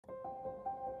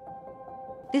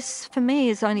This, for me,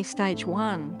 is only stage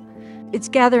one. It's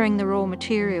gathering the raw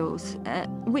materials,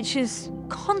 which is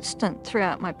constant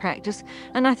throughout my practice,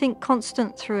 and I think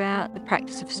constant throughout the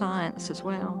practice of science as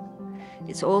well.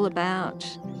 It's all about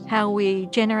how we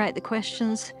generate the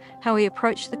questions, how we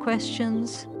approach the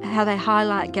questions, how they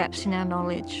highlight gaps in our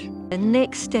knowledge. The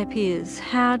next step is,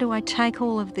 how do I take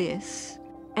all of this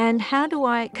and how do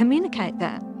I communicate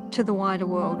that to the wider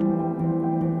world?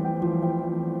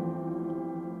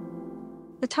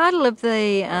 The title of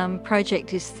the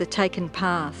project is The Taken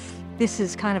Path. This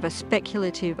is kind of a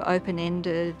speculative,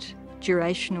 open-ended,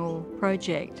 durational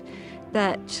project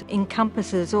that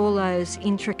encompasses all those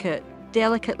intricate,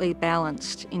 delicately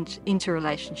balanced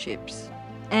interrelationships.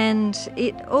 And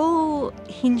it all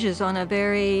hinges on a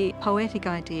very poetic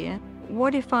idea.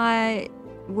 What if I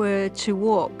were to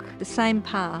walk the same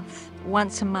path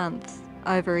once a month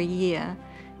over a year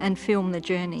and film the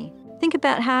journey? Think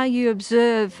about how you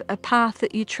observe a path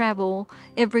that you travel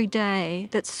every day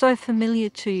that's so familiar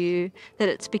to you that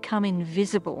it's become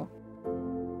invisible.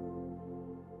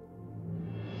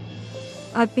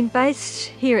 I've been based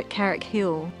here at Carrick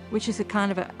Hill, which is a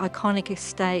kind of an iconic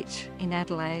estate in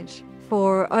Adelaide,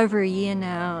 for over a year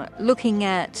now, looking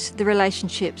at the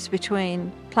relationships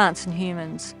between plants and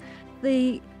humans.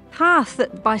 The path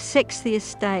that bisects the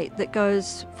estate that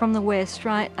goes from the west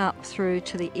right up through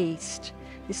to the east,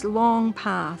 this long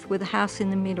path with a house in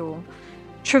the middle,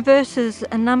 traverses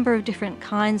a number of different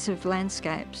kinds of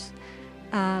landscapes.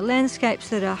 Landscapes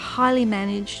that are highly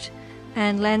managed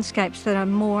and landscapes that are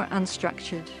more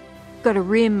unstructured. Got a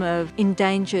rim of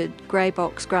endangered grey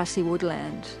box grassy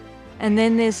woodland. And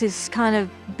then there's this kind of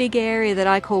big area that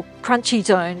I call crunchy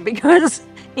zone, because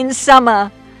in summer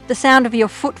the sound of your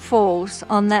footfalls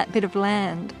on that bit of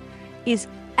land is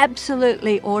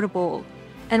absolutely audible.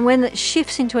 And when it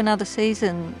shifts into another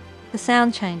season, the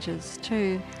sound changes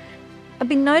too. I've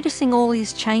been noticing all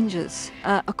these changes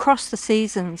across the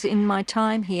seasons in my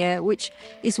time here, which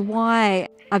is why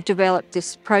I've developed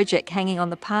this project hanging on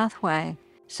the pathway.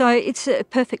 So it's a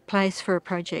perfect place for a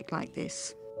project like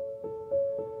this.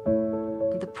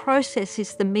 The process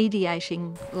is the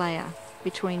mediating layer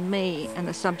between me and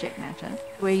the subject matter.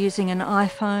 We're using an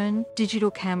iPhone, digital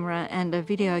camera and a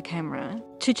video camera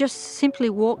to just simply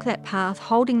walk that path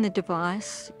holding the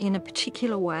device in a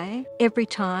particular way. Every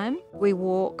time we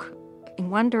walk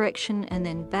in one direction and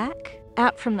then back,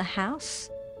 out from the house,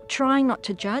 trying not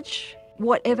to judge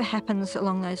whatever happens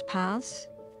along those paths,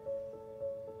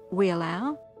 we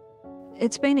allow.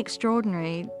 It's been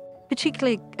extraordinary,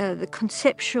 particularly the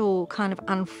conceptual kind of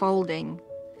unfolding,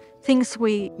 things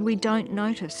we don't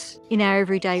notice in our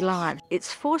everyday life.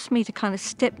 It's forced me to kind of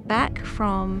step back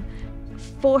from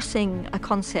forcing a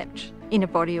concept in a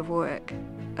body of work,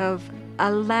 of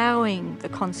allowing the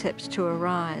concepts to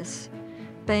arise.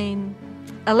 Been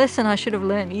a lesson I should have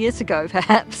learned years ago,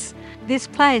 perhaps. This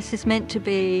place is meant to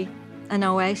be an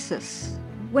oasis.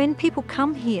 When people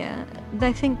come here,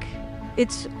 they think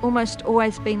it's almost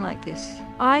always been like this.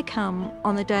 I come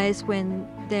on the days when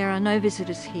there are no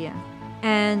visitors here,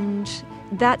 and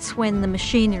that's when the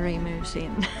machinery moves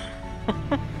in.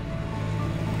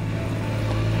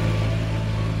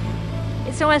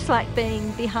 It's almost like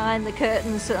being behind the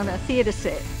curtains on a theatre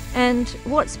set. And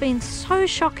what's been so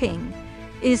shocking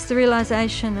is the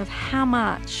realisation of how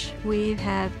much we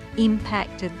have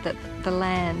impacted the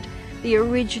land, the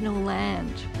original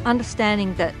land.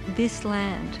 Understanding that this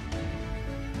land,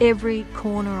 every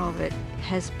corner of it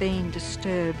has been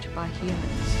disturbed by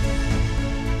humans.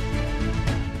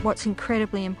 What's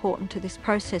incredibly important to this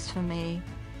process for me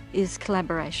is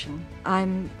collaboration.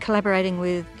 I'm collaborating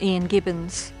with Ian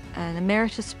Gibbons, an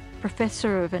emeritus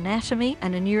professor of anatomy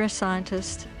and a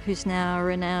neuroscientist who's now a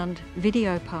renowned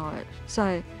video poet.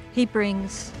 So he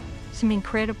brings some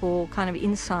incredible kind of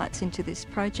insights into this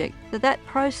project. That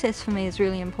process for me is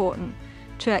really important,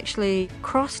 to actually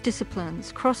cross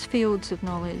disciplines, cross fields of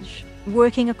knowledge.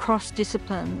 Working across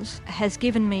disciplines has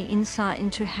given me insight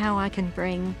into how I can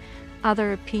bring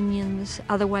other opinions,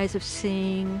 other ways of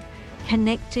seeing,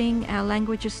 connecting our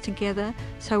languages together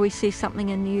so we see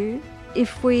something anew.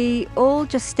 If we all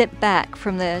just step back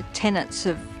from the tenets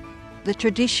of the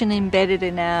tradition embedded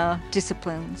in our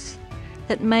disciplines,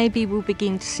 that maybe we'll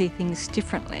begin to see things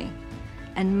differently,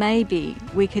 and maybe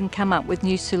we can come up with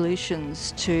new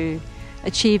solutions to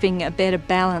achieving a better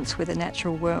balance with the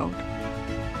natural world.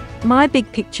 My big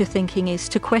picture thinking is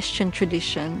to question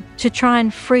tradition, to try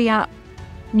and free up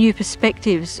new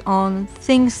perspectives on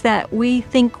things that we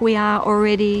think we are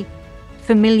already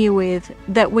familiar with,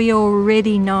 that we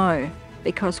already know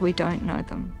because we don't know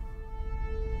them.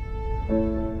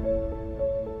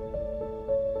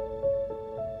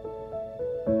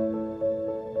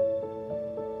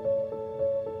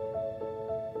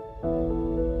 you.